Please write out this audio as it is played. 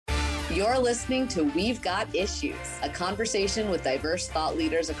You're listening to We've Got Issues, a conversation with diverse thought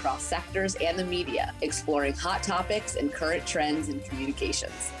leaders across sectors and the media, exploring hot topics and current trends in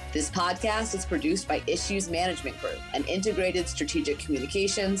communications. This podcast is produced by Issues Management Group, an integrated strategic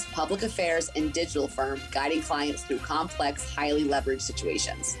communications, public affairs, and digital firm guiding clients through complex, highly leveraged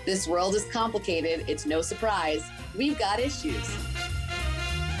situations. This world is complicated. It's no surprise. We've got issues.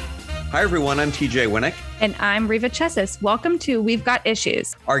 Hi, everyone. I'm TJ Winnick. And I'm Riva Chessis. Welcome to We've Got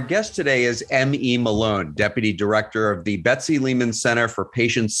Issues. Our guest today is M.E. Malone, Deputy Director of the Betsy Lehman Center for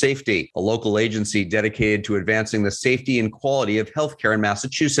Patient Safety, a local agency dedicated to advancing the safety and quality of healthcare in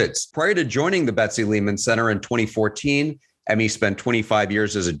Massachusetts. Prior to joining the Betsy Lehman Center in 2014, Emmy spent 25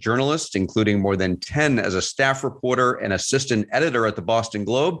 years as a journalist, including more than 10 as a staff reporter and assistant editor at the Boston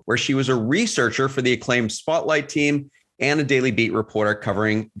Globe, where she was a researcher for the acclaimed Spotlight team and a daily beat reporter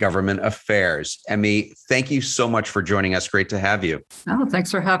covering government affairs. Emmy, thank you so much for joining us. Great to have you. Oh, thanks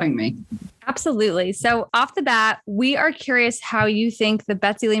for having me. Absolutely. So off the bat, we are curious how you think the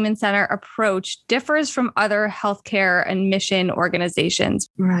Betsy Lehman Center approach differs from other healthcare and mission organizations.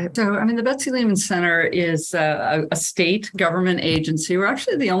 Right. So, the Betsy Lehman Center is a state government agency. We're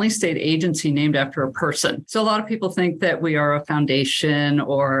actually the only state agency named after a person. So a lot of people think that we are a foundation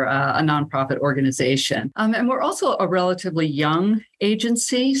or a nonprofit organization. And we're also a relatively young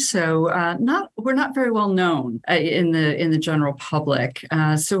agency. So we're not very well known in the general public.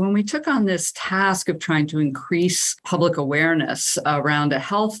 So when we took on this task of trying to increase public awareness around a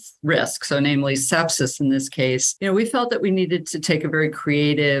health risk, so namely sepsis in this case, we felt that we needed to take a very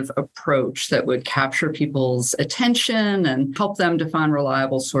creative approach that would capture people's attention and help them to find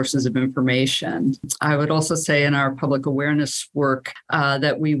reliable sources of information. I would also say in our public awareness work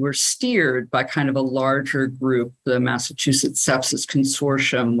that we were steered by kind of a larger group, the Massachusetts Sepsis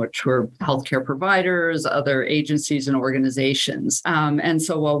Consortium, which were healthcare providers, other agencies and organizations. And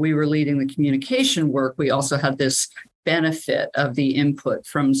so while we were leading the communication work, we also had this benefit of the input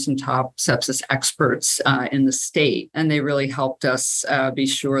from some top sepsis experts in the state. And they really helped us be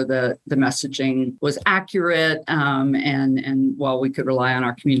sure that the messaging was accurate and while we could rely on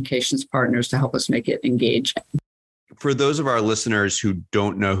our communications partners to help us make it engaging. For those of our listeners who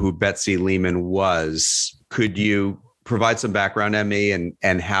don't know who Betsy Lehman was, could you provide some background, Emmy,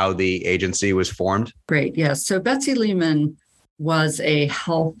 and how the agency was formed? Great. Yes. So Betsy Lehman was a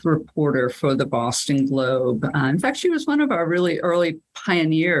health reporter for the Boston Globe. In fact, she was one of our really early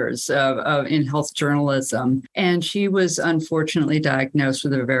pioneers in health journalism. And she was unfortunately diagnosed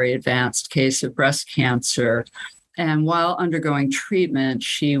with a very advanced case of breast cancer. And while undergoing treatment,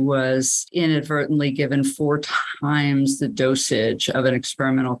 she was inadvertently given 4 times the dosage of an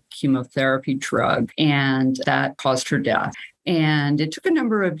experimental chemotherapy drug, and that caused her death. And it took a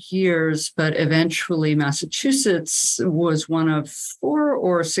number of years, but eventually Massachusetts was one of 4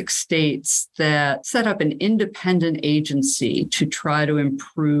 or 6 states that set up an independent agency to try to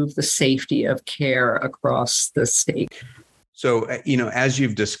improve the safety of care across the state. So, as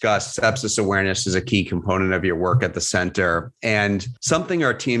you've discussed, sepsis awareness is a key component of your work at the center, and something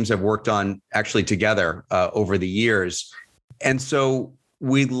our teams have worked on actually together over the years. And so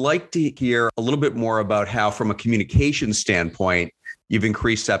we'd like to hear a little bit more about how, from a communication standpoint, you've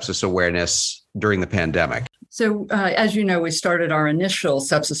increased sepsis awareness during the pandemic. So as you know, we started our initial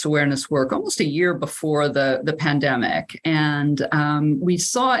sepsis awareness work almost a year before the pandemic. And we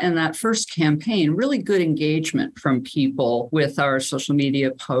saw in that first campaign really good engagement from people with our social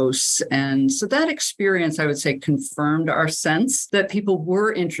media posts. And so that experience, I would say, confirmed our sense that people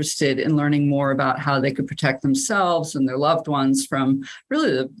were interested in learning more about how they could protect themselves and their loved ones from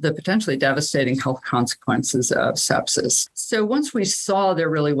really the potentially devastating health consequences of sepsis. So once we saw there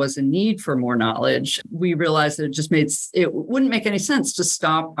really was a need for more knowledge, we realized that it wouldn't make any sense to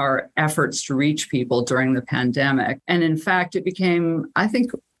stop our efforts to reach people during the pandemic. And in fact, it became, I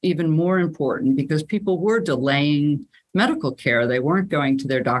think, even more important because people were delaying medical care. They weren't going to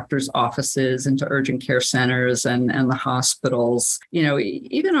their doctor's offices and to urgent care centers and the hospitals,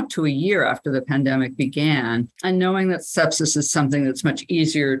 even up to a year after the pandemic began. And knowing that sepsis is something that's much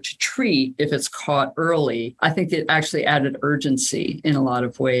easier to treat if it's caught early, I think it actually added urgency in a lot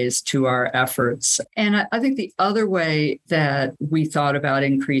of ways to our efforts. And I think the other way that we thought about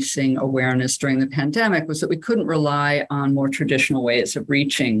increasing awareness during the pandemic was that we couldn't rely on more traditional ways of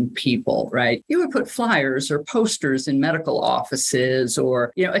reaching people, right? You would put flyers or posters in medical offices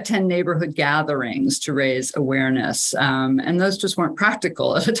or, attend neighborhood gatherings to raise awareness. And those just weren't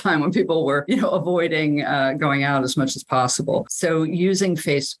practical at a time when people were, avoiding going out as much as possible. So using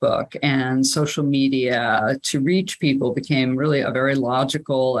Facebook and social media to reach people became really a very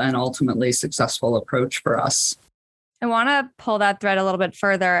logical and ultimately successful approach for us. I want to pull that thread a little bit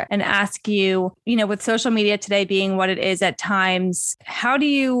further and ask you, with social media today being what it is at times, how do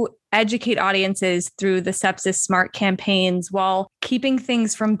you educate audiences through the Sepsis Smart campaigns while keeping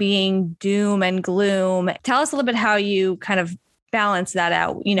things from being doom and gloom? Tell us a little bit how you kind of balance that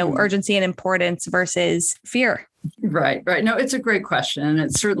out, urgency and importance versus fear. Right. No, it's a great question. And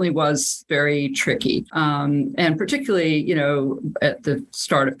it certainly was very tricky. And particularly, at the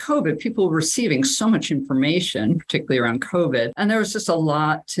start of COVID, people were receiving so much information, particularly around COVID, and there was just a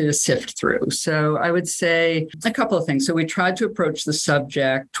lot to sift through. So I would say a couple of things. So we tried to approach the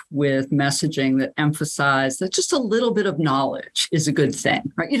subject with messaging that emphasized that just a little bit of knowledge is a good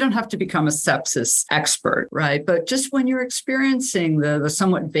thing, right? You don't have to become a sepsis expert, right? But just when you're experiencing the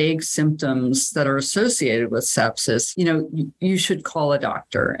somewhat vague symptoms that are associated with sepsis, you should call a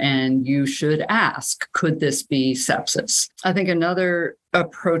doctor and you should ask, could this be sepsis? I think another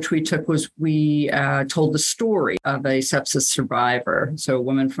approach we took was we told the story of a sepsis survivor, so a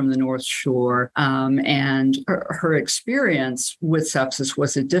woman from the North Shore, and her experience with sepsis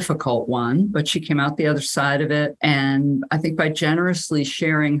was a difficult one, but she came out the other side of it. And I think by generously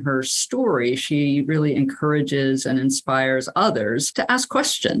sharing her story, she really encourages and inspires others to ask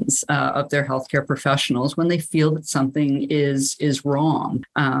questions of their healthcare professionals when they feel that something is wrong.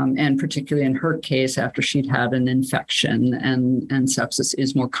 And particularly in her case, after she'd had an infection, and sepsis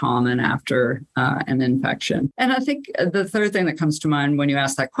is more common after an infection. And I think the third thing that comes to mind when you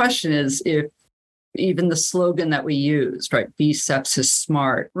ask that question is if even the slogan that we used, right, be sepsis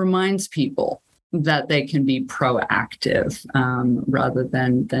smart, reminds people that they can be proactive rather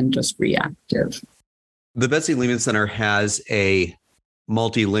than just reactive. The Betsy Lehman Center has a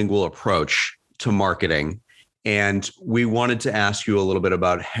multilingual approach to marketing, and we wanted to ask you a little bit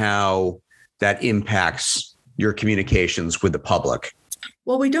about how that impacts your communications with the public.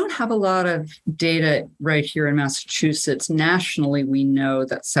 Well, we don't have a lot of data right here in Massachusetts. Nationally, we know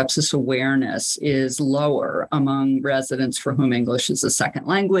that sepsis awareness is lower among residents for whom English is a second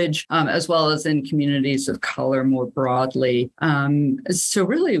language, as well as in communities of color more broadly. So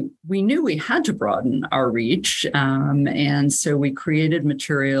really, we knew we had to broaden our reach. And so we created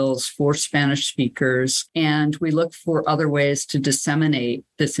materials for Spanish speakers, and we looked for other ways to disseminate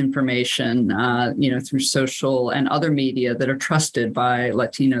this information, through social and other media that are trusted by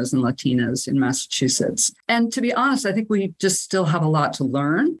Latinos and Latinas in Massachusetts. And to be honest, I think we just still have a lot to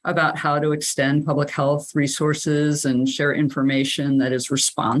learn about how to extend public health resources and share information that is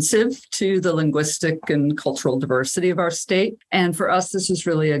responsive to the linguistic and cultural diversity of our state. And for us, this is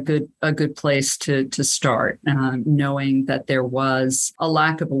really a good place to start, knowing that there was a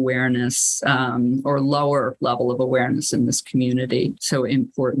lack of awareness or lower level of awareness in this community. So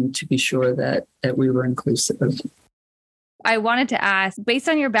important to be sure that we were inclusive. I wanted to ask, based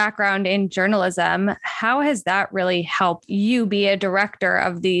on your background in journalism, how has that really helped you be a director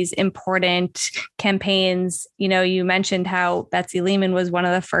of these important campaigns? You mentioned how Betsy Lehman was one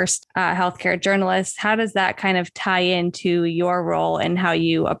of the first healthcare journalists. How does that kind of tie into your role and how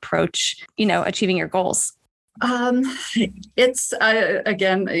you approach, achieving your goals? It's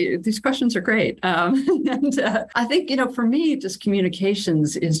again, these questions are great. And I think, for me, just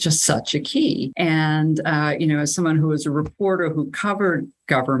communications is just such a key. And, as someone who was a reporter who covered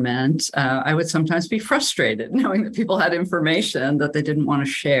government, I would sometimes be frustrated knowing that people had information that they didn't want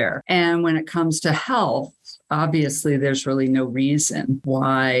to share. And when it comes to health, obviously, there's really no reason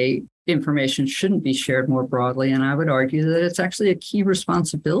why information shouldn't be shared more broadly. And I would argue that it's actually a key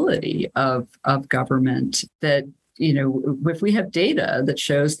responsibility of government that, if we have data that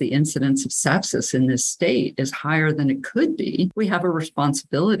shows the incidence of sepsis in this state is higher than it could be, we have a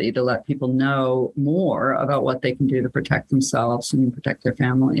responsibility to let people know more about what they can do to protect themselves and protect their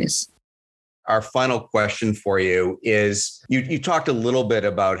families. Our final question for you is, you talked a little bit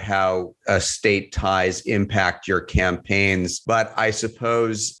about how state ties impact your campaigns, but I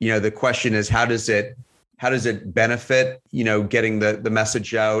suppose, the question is, how does it benefit, getting the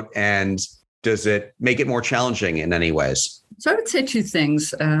message out, and does it make it more challenging in any ways? So I would say two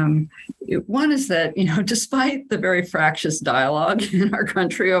things. One is that, despite the very fractious dialogue in our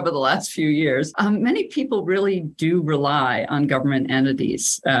country over the last few years, many people really do rely on government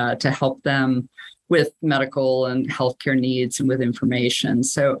entities to help them with medical and healthcare needs and with information.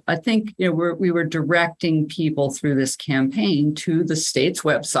 So I think, we were directing people through this campaign to the state's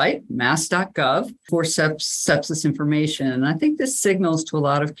website, mass.gov, for sepsis information. And I think this signals to a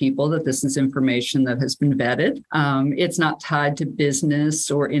lot of people that this is information that has been vetted. It's not tied to business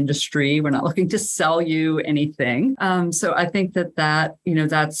or industry. We're not looking to sell you anything. So I think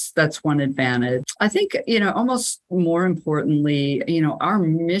that's one advantage. I think, almost more importantly, our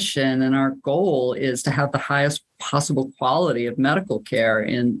mission and our goal is to have the highest possible quality of medical care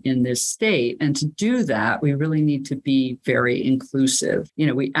in this state. And to do that, we really need to be very inclusive.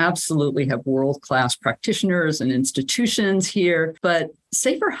 We absolutely have world-class practitioners and institutions here, but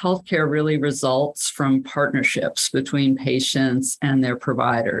safer healthcare really results from partnerships between patients and their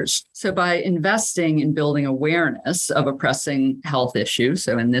providers. So by investing in building awareness of a pressing health issue,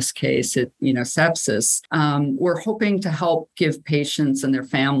 so in this case, sepsis, we're hoping to help give patients and their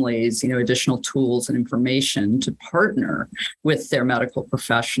families, additional tools and information to partner with their medical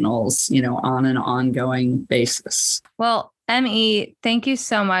professionals, on an ongoing basis. Well, M.E., thank you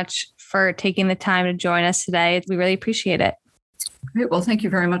so much for taking the time to join us today. We really appreciate it. Great. Well, thank you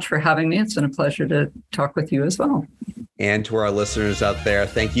very much for having me. It's been a pleasure to talk with you as well. And to our listeners out there,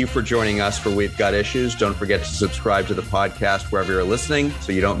 thank you for joining us for We've Got Issues. Don't forget to subscribe to the podcast wherever you're listening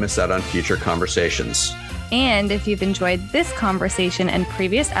so you don't miss out on future conversations. And if you've enjoyed this conversation and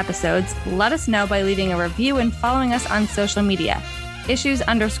previous episodes, let us know by leaving a review and following us on social media.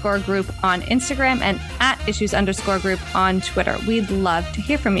 Issues_group on Instagram and @Issues_group on Twitter. We'd love to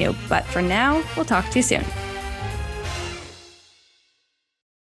hear from you. But for now, we'll talk to you soon.